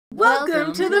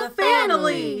Welcome to the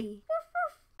FANily!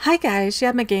 Hi guys,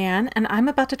 yeah, McGann, and I'm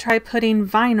about to try putting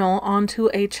vinyl onto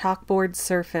a chalkboard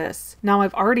surface. Now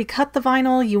I've already cut the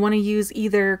vinyl. You want to use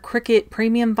either Cricut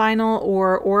premium vinyl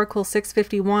or Oracle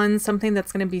 651, something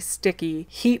that's going to be sticky.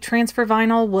 Heat transfer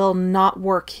vinyl will not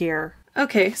work here.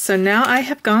 Okay, so now I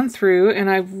have gone through and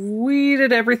I've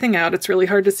weeded everything out. It's really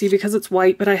hard to see because it's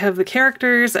white, but I have the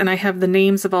characters and I have the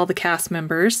names of all the cast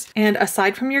members. And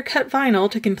aside from your cut vinyl,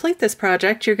 to complete this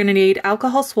project, you're going to need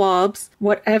alcohol swabs,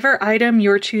 whatever item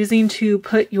you're choosing to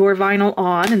put your vinyl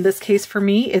on. In this case for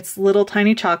me, it's little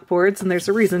tiny chalkboards, and there's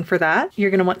a reason for that. You're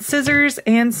going to want scissors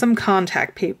and some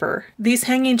contact paper. These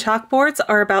hanging chalkboards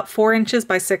are about 4 inches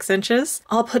by 6 inches.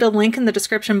 I'll put a link in the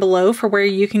description below for where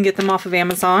you can get them off of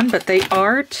Amazon, but they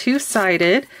are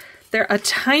two-sided. They're a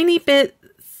tiny bit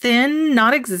thin,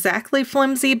 not exactly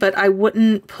flimsy, but I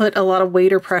wouldn't put a lot of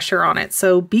weight or pressure on it.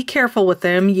 So be careful with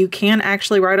them. You can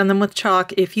actually write on them with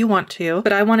chalk if you want to,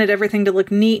 but I wanted everything to look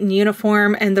neat and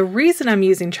uniform. And the reason I'm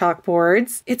using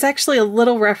chalkboards, it's actually a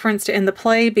little referenced in the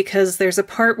play because there's a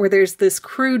part where there's this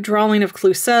crude drawing of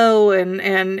Clouseau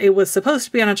and it was supposed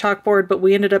to be on a chalkboard, but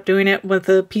we ended up doing it with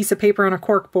a piece of paper on a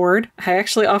cork board. I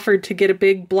actually offered to get a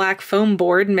big black foam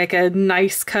board and make a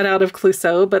nice cutout of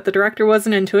Clouseau, but the director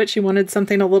wasn't into it. She wanted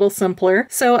something a little simpler.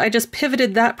 So I just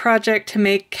pivoted that project to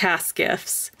make cast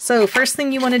gifts. So first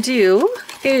thing you want to do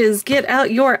is get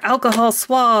out your alcohol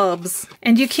swabs.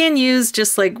 And you can use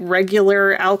just like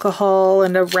regular alcohol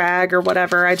and a rag or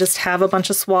whatever. I just have a bunch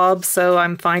of swabs, so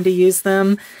I'm fine to use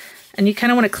them. And you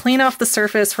kind of want to clean off the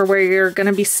surface for where you're going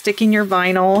to be sticking your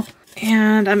vinyl.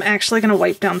 And I'm actually going to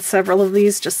wipe down several of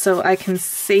these just so I can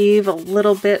save a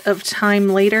little bit of time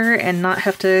later and not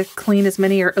have to clean as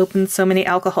many or open so many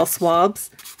alcohol swabs.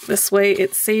 This way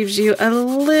it saves you a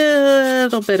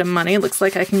little bit of money. It looks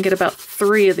like I can get about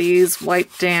 3 of these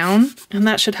wiped down, and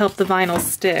that should help the vinyl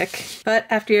stick. But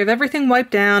after you have everything wiped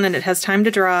down and it has time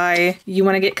to dry, you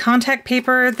want to get contact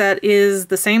paper that is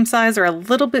the same size or a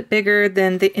little bit bigger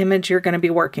than the image you're going to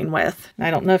be working with. I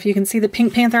don't know if you can see the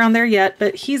Pink Panther on there yet,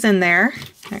 but he's in there.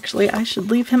 Actually, I should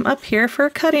leave him up here for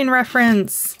a cutting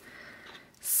reference.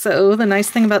 So the nice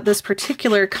thing about this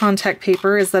particular contact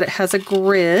paper is that it has a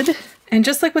grid. And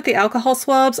just like with the alcohol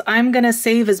swabs, I'm going to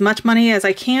save as much money as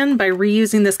I can by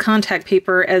reusing this contact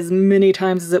paper as many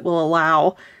times as it will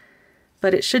allow.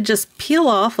 But it should just peel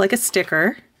off like a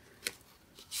sticker.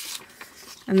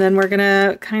 And then we're going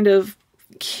to kind of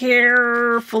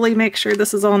carefully make sure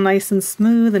this is all nice and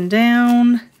smooth and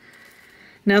down.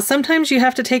 Now sometimes you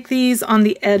have to take these on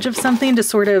the edge of something to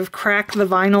sort of crack the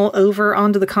vinyl over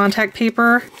onto the contact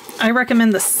paper. I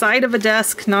recommend the side of a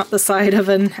desk, not the side of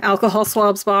an alcohol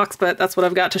swabs box, but that's what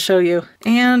I've got to show you.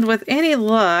 And with any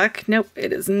luck, nope,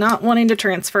 it is not wanting to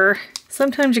transfer.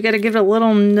 Sometimes you gotta give it a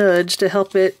little nudge to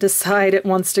help it decide it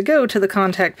wants to go to the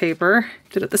contact paper.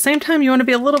 But at the same time, you want to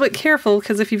be a little bit careful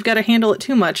because if you've got to handle it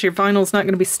too much, your vinyl's not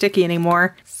going to be sticky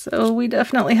anymore. So we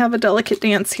definitely have a delicate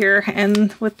dance here,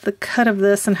 and with the cut of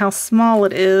this and how small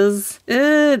it is,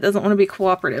 it doesn't want to be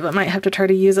cooperative. I might have to try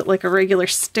to use it like a regular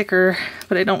sticker,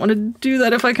 but I don't want to do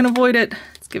that if I can avoid it.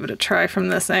 Let's give it a try from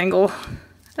this angle.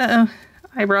 Uh-oh,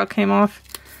 eyebrow came off.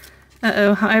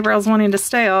 Uh-oh, eyebrow's wanting to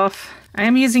stay off. I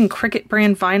am using Cricut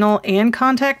brand vinyl and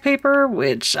contact paper,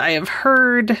 which I have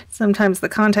heard sometimes the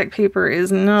contact paper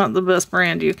is not the best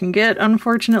brand you can get,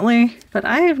 unfortunately. But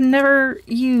I have never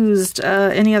used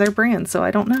any other brand, so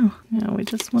I don't know. You know, we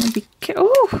just want to be careful.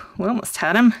 Oh, we almost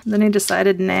had him. Then he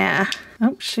decided, nah.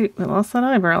 Oh, shoot, we lost that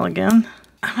eyebrow again.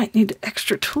 I might need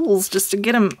extra tools just to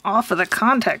get him off of the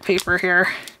contact paper here.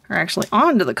 Or actually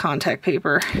onto the contact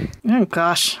paper. Oh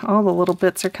gosh, all the little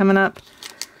bits are coming up.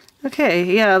 Okay,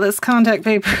 yeah, this contact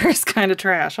paper is kind of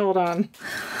trash. Hold on.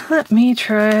 Let me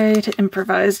try to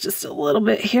improvise just a little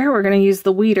bit here. We're going to use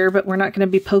the weeder, but we're not going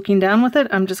to be poking down with it.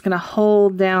 I'm just going to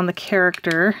hold down the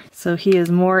character so he is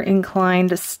more inclined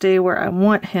to stay where I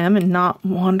want him and not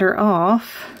wander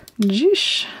off.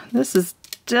 Jeesh, this is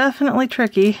definitely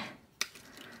tricky.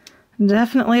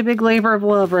 Definitely a big labor of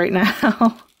love right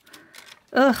now.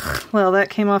 Ugh, well that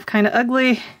came off kind of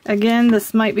ugly. Again,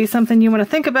 this might be something you want to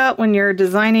think about when you're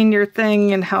designing your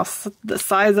thing and how the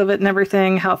size of it and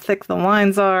everything, how thick the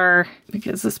lines are,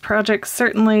 because this project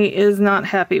certainly is not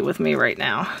happy with me right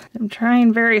now. I'm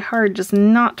trying very hard just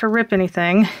not to rip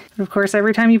anything. But of course,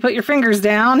 every time you put your fingers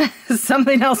down,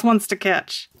 something else wants to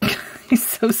catch. He's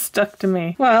so stuck to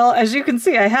me. Well, as you can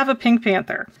see, I have a Pink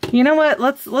Panther. You know what?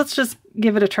 Let's just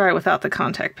give it a try without the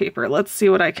contact paper. Let's see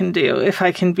what I can do, if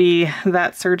I can be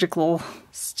that surgical.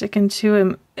 Sticking to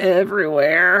him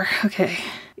everywhere. Okay.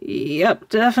 Yep,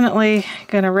 definitely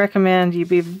gonna recommend you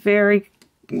be very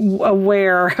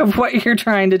aware of what you're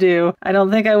trying to do. I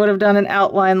don't think I would have done an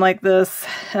outline like this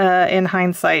in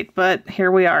hindsight, but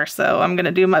here we are, so I'm going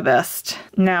to do my best.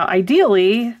 Now,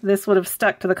 ideally, this would have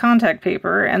stuck to the contact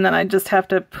paper, and then I just have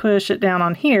to push it down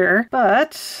on here,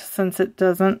 but since it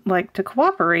doesn't like to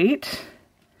cooperate,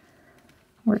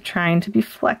 we're trying to be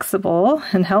flexible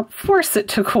and help force it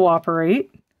to cooperate.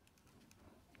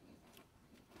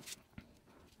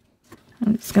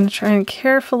 I'm just going to try and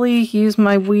carefully use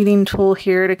my weeding tool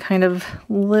here to kind of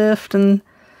lift and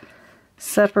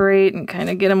separate and kind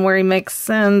of get him where he makes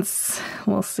sense.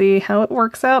 We'll see how it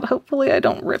works out. Hopefully I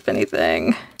don't rip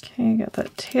anything. Okay, got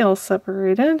that tail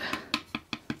separated.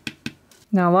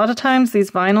 Now a lot of times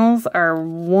these vinyls are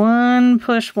one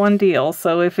push, one deal.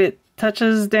 So if it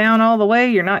touches down all the way,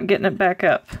 you're not getting it back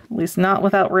up. At least not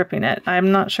without ripping it.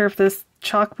 I'm not sure if this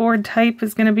chalkboard type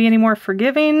is going to be any more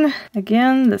forgiving.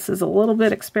 Again, this is a little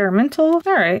bit experimental.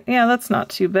 All right, yeah, that's not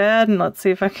too bad. And let's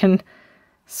see if I can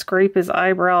scrape his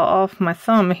eyebrow off my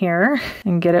thumb here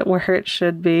and get it where it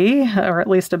should be, or at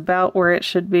least about where it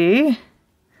should be.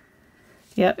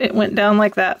 Yep, it went down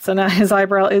like that. So now his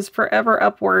eyebrow is forever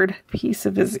upward. Piece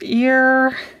of his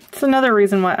ear. It's another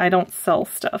reason why I don't sell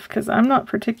stuff, because I'm not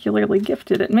particularly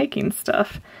gifted at making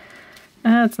stuff.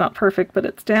 It's not perfect, but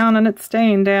it's down and it's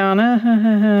staying down.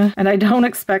 And I don't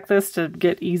expect this to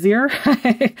get easier.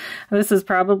 This is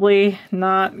probably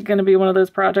not going to be one of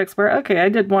those projects where, okay, I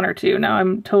did one or two. Now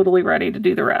I'm totally ready to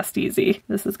do the rest easy.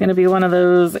 This is going to be one of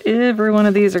those, every one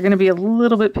of these are going to be a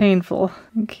little bit painful.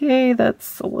 Okay,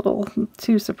 that's a little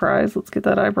too surprised. Let's get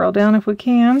that eyebrow down if we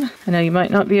can. I know you might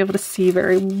not be able to see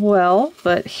very well,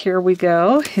 but here we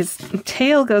go. His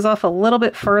tail goes off a little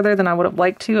bit further than I would have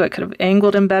liked to. I could have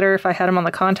angled him better if I had him on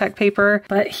the contact paper,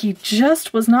 but he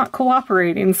just was not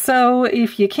cooperating. So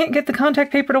if you can't get the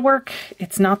contact paper to work,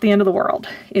 it's not the end of the world.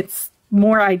 It's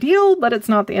more ideal, but it's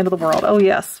not the end of the world. Oh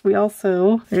yes, we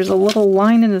also, there's a little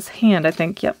line in his hand, I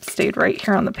think. Yep, stayed right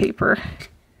here on the paper.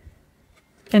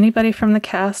 If anybody from the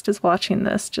cast is watching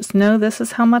this, just know this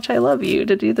is how much I love you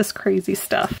to do this crazy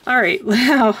stuff. All right,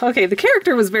 wow, okay, the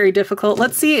character was very difficult.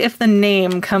 Let's see if the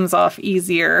name comes off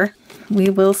easier. We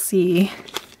will see.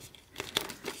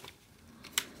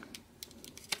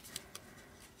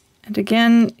 And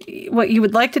again, what you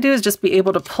would like to do is just be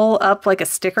able to pull up like a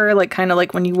sticker, like kind of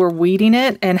like when you were weeding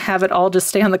it, and have it all just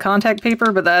stay on the contact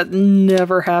paper, but that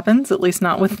never happens, at least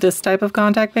not with this type of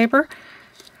contact paper.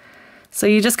 So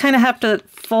you just kind of have to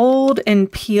fold and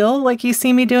peel like you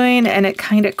see me doing, and it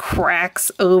kind of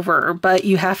cracks over, but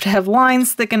you have to have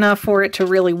lines thick enough for it to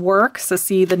really work. So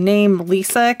see, the name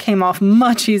Lisa came off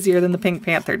much easier than the Pink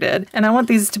Panther did. And I want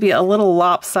these to be a little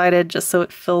lopsided just so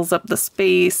it fills up the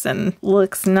space and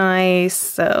looks nice.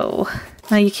 So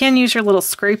now you can use your little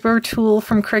scraper tool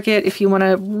from Cricut if you want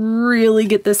to really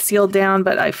get this sealed down,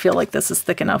 but I feel like this is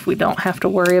thick enough. We don't have to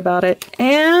worry about it.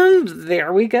 And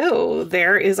there we go.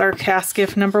 There is our cast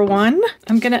gift number one.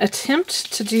 I'm going to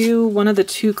attempt to do one of the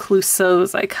two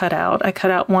Clouseaus I cut out. I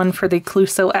cut out one for the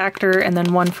Clouseau actor and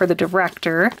then one for the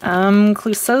director.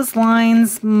 Clouseau's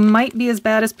lines might be as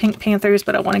bad as Pink Panther's,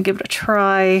 but I want to give it a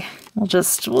try. We'll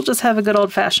just have a good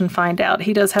old-fashioned find out.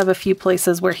 He does have a few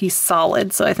places where he's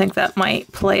solid, so I think that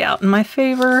might play out in my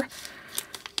favor,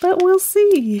 but we'll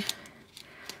see.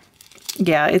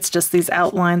 Yeah, it's just these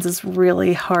outlines is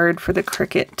really hard for the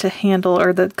Cricut to handle,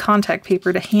 or the contact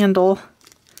paper to handle.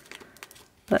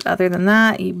 But other than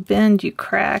that, you bend, you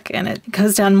crack, and it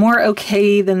goes down more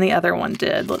okay than the other one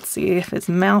did. Let's see if his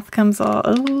mouth comes off.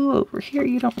 Oh, over here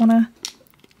you don't want to.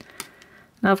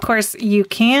 Now, of course, you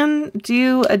can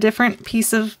do a different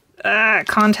piece of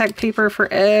contact paper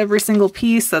for every single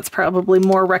piece. That's probably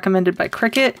more recommended by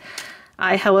Cricut.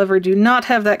 I, however, do not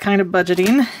have that kind of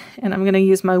budgeting, and I'm going to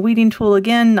use my weeding tool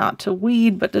again, not to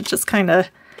weed, but to just kind of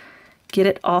get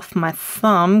it off my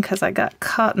thumb because I got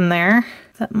cotton there.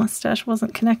 That mustache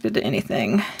wasn't connected to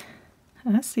anything.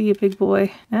 I see you, big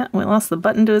boy. Yeah, we lost the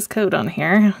button to his coat on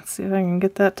here. Let's see if I can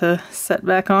get that to set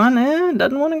back on. It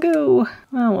doesn't want to go.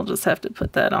 Well, we'll just have to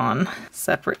put that on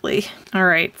separately. All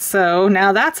right, so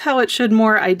now that's how it should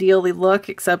more ideally look,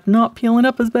 except not peeling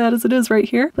up as bad as it is right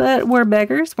here. But we're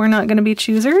beggars. We're not going to be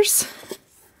choosers.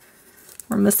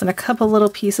 We're missing a couple little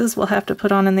pieces we'll have to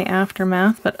put on in the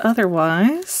aftermath, but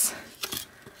otherwise,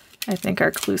 I think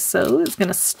our Clouseau is going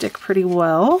to stick pretty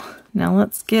well. Now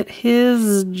let's get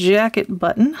his jacket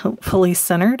button, hopefully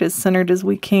centered as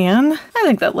we can. I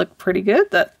think that looked pretty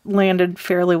good. That landed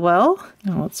fairly well.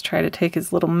 Now let's try to take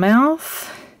his little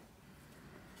mouth,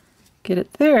 get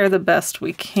it there the best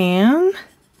we can.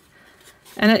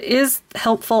 And it is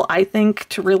helpful, I think,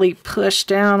 to really push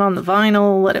down on the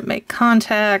vinyl, let it make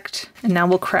contact. And now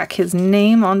we'll crack his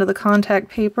name onto the contact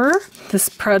paper. This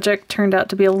project turned out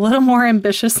to be a little more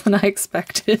ambitious than I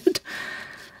expected.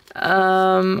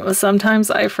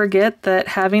 Sometimes I forget that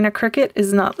having a Cricut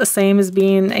is not the same as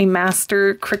being a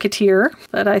master Cricketeer,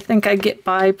 but I think I get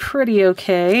by pretty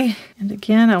okay. And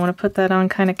again, I want to put that on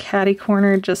kind of catty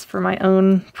corner just for my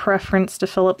own preference to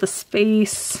fill up the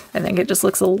space. I think it just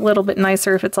looks a little bit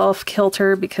nicer if it's off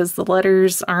kilter because the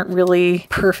letters aren't really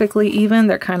perfectly even.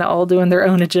 They're kind of all doing their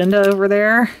own agenda over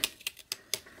there.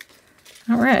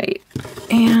 All right,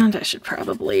 and I should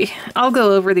probably, I'll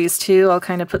go over these two. I'll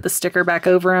kind of put the sticker back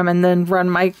over them and then run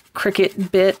my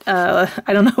Cricut bit. I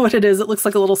don't know what it is. It looks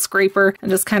like a little scraper,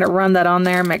 and just kind of run that on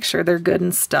there, make sure they're good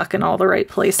and stuck in all the right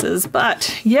places.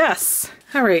 But yes.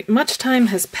 All right, much time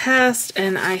has passed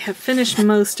and I have finished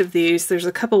most of these. There's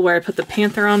a couple where I put the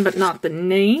panther on but not the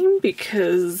name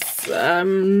because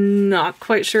I'm not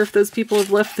quite sure if those people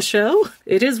have left the show.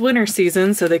 It is winter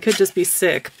season, so they could just be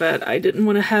sick, but I didn't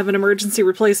want to have an emergency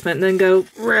replacement and then go,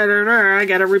 I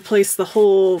gotta replace the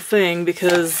whole thing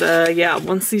because, yeah,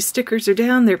 once these stickers are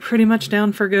down, they're pretty much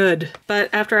down for good. But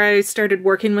after I started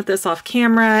working with this off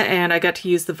camera and I got to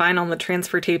use the vinyl and the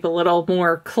transfer tape a little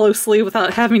more closely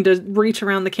without having to reach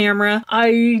around the camera,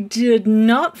 I did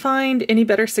not find any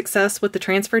better success with the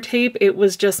transfer tape. It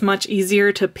was just much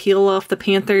easier to peel off the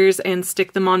panthers and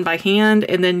stick them on by hand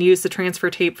and then use the transfer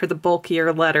tape for the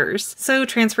bulkier letters. So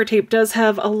transfer tape does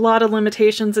have a lot of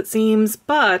limitations, it seems,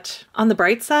 but on the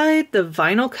bright side, the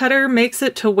vinyl cutter makes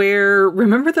it to where,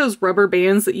 remember those rubber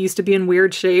bands that used to be in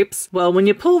weird shapes? Well, when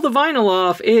you pull the vinyl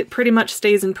off, it pretty much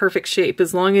stays in perfect shape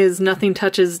as long as nothing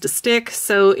touches the stick.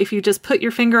 So if you just put your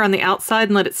finger on the outside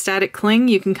and let it static cling,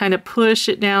 you can kind of push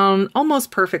it down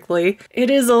almost perfectly. It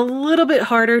is a little bit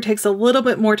harder, takes a little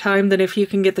bit more time than if you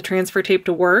can get the transfer tape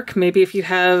to work. Maybe if you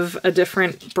have a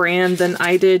different brand than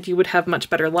I did, you would have much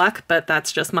better luck, but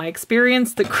that's just my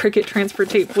experience. The Cricut transfer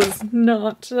tape was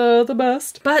not the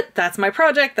best. But that's my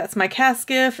project, that's my cast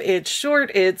GIF. It's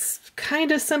short, it's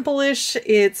kind of simple-ish,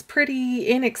 it's pretty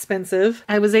inexpensive.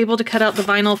 I was able to cut out the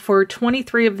vinyl for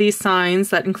 23 of these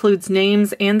signs. That includes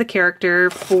names and the character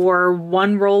for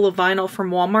one roll of vinyl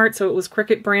from Walmart, so it was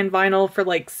Cricut brand vinyl for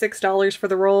like $6 for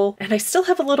the roll, and I still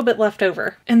have a little bit left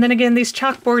over. And then again, these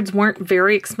chalkboards weren't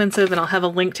very expensive, and I'll have a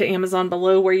link to Amazon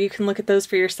below where you can look at those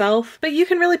for yourself. But you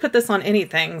can really put this on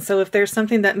anything, so if there's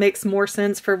something that makes more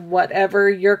sense for whatever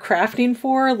you're crafting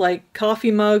for, like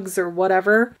coffee mugs or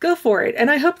whatever, go for it. And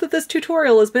I hope that this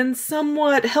tutorial has been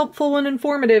somewhat helpful and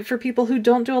informative for people who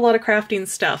don't do a lot of crafting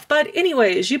stuff. But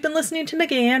anyways, you've been listening to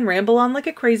McGann ramble on like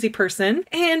a crazy person,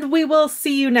 and we will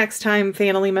see you next time,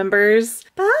 FANily members.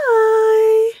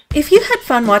 Bye! If you had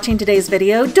fun watching today's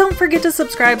video, don't forget to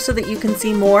subscribe so that you can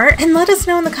see more, and let us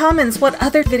know in the comments what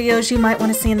other videos you might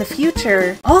want to see in the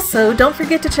future. Also, don't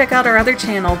forget to check out our other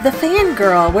channel, The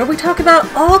Fangirl, where we talk about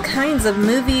all kinds of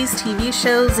movies, TV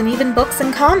shows, and even books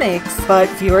and comics. But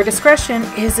viewer discretion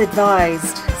is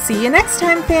advised. See you next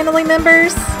time, FANily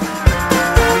members!